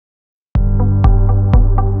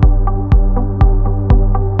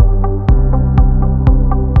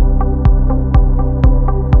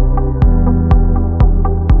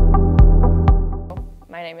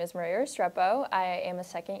is Maria Restrepo. I am a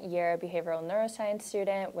second-year Behavioral Neuroscience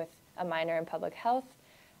student with a minor in Public Health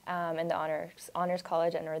in the Honors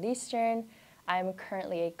College at Northeastern. I'm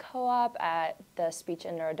currently a co-op at the Speech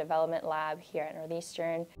and Neurodevelopment Lab here at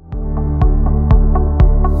Northeastern.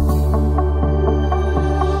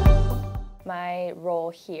 My role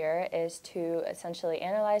here is to essentially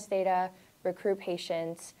analyze data, recruit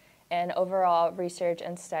patients, and overall research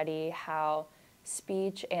and study how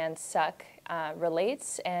speech and suck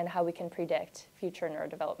relates and how we can predict future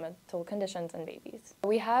neurodevelopmental conditions in babies.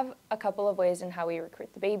 We have a couple of ways in how we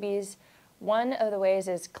recruit the babies. One of the ways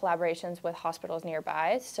is collaborations with hospitals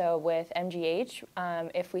nearby. So with MGH,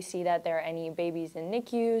 if we see that there are any babies in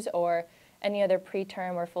NICUs or any other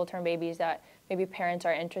preterm or full-term babies that maybe parents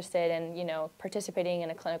are interested in, participating in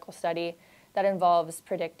a clinical study that involves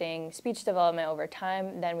predicting speech development over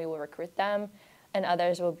time, then we will recruit them. And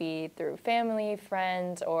others will be through family,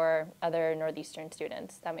 friends, or other Northeastern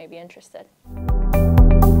students that may be interested.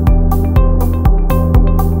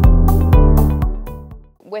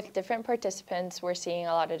 With different participants, we're seeing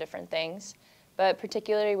a lot of different things, but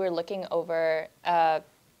particularly we're looking over a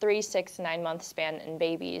 3, 6, 9-month span in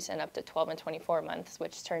babies and up to 12 and 24 months,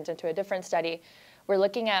 which turns into a different study. We're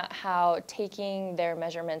looking at how taking their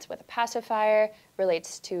measurements with a pacifier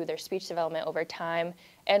relates to their speech development over time.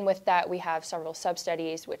 And with that, we have several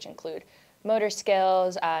sub-studies, which include motor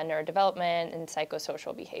skills, neurodevelopment, and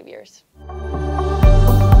psychosocial behaviors.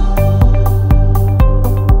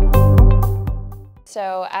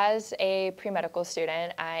 So as a pre-medical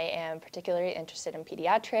student, I am particularly interested in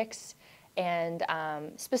pediatrics and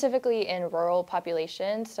specifically in rural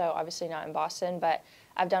populations, so obviously not in Boston, but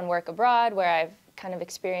I've done work abroad where I've kind of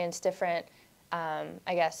experienced different,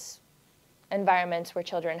 environments where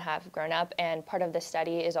children have grown up, and part of the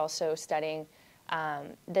study is also studying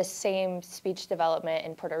the same speech development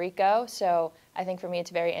in Puerto Rico. So I think for me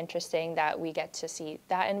it's very interesting that we get to see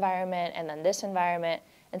that environment and then this environment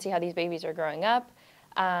and see how these babies are growing up.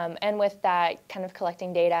 And with that, kind of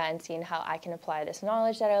collecting data and seeing how I can apply this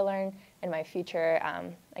knowledge that I learned in my future,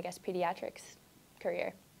 pediatrics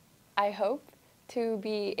career. I hope to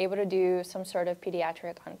be able to do some sort of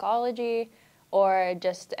pediatric oncology or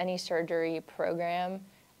just any surgery program.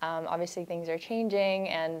 Obviously things are changing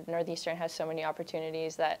and Northeastern has so many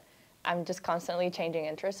opportunities that I'm just constantly changing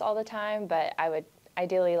interests all the time, but I would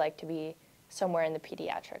ideally like to be somewhere in the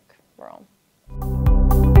pediatric realm.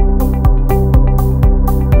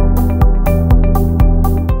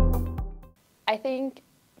 I think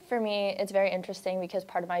for me it's very interesting because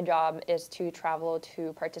part of my job is to travel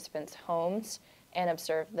to participants' homes and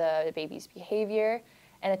observe the baby's behavior.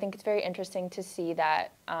 And I think it's very interesting to see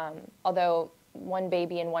that although one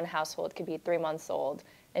baby in one household could be 3 months old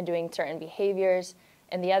and doing certain behaviors,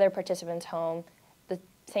 in the other participant's home, the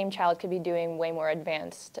same child could be doing way more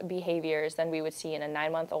advanced behaviors than we would see in a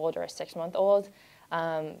 9-month-old or a 6-month-old.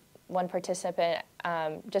 One participant,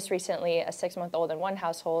 just recently, a 6-month-old in one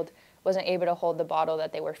household, wasn't able to hold the bottle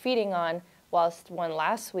that they were feeding on, whilst one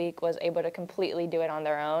last week was able to completely do it on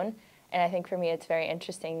their own. And I think for me it's very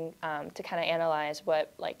interesting to kind of analyze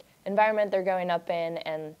what environment they're growing up in,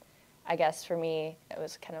 and I guess for me it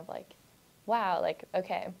was kind of like, wow,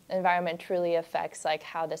 okay, environment truly affects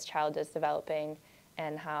how this child is developing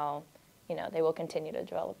and how they will continue to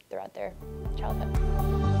develop throughout their childhood.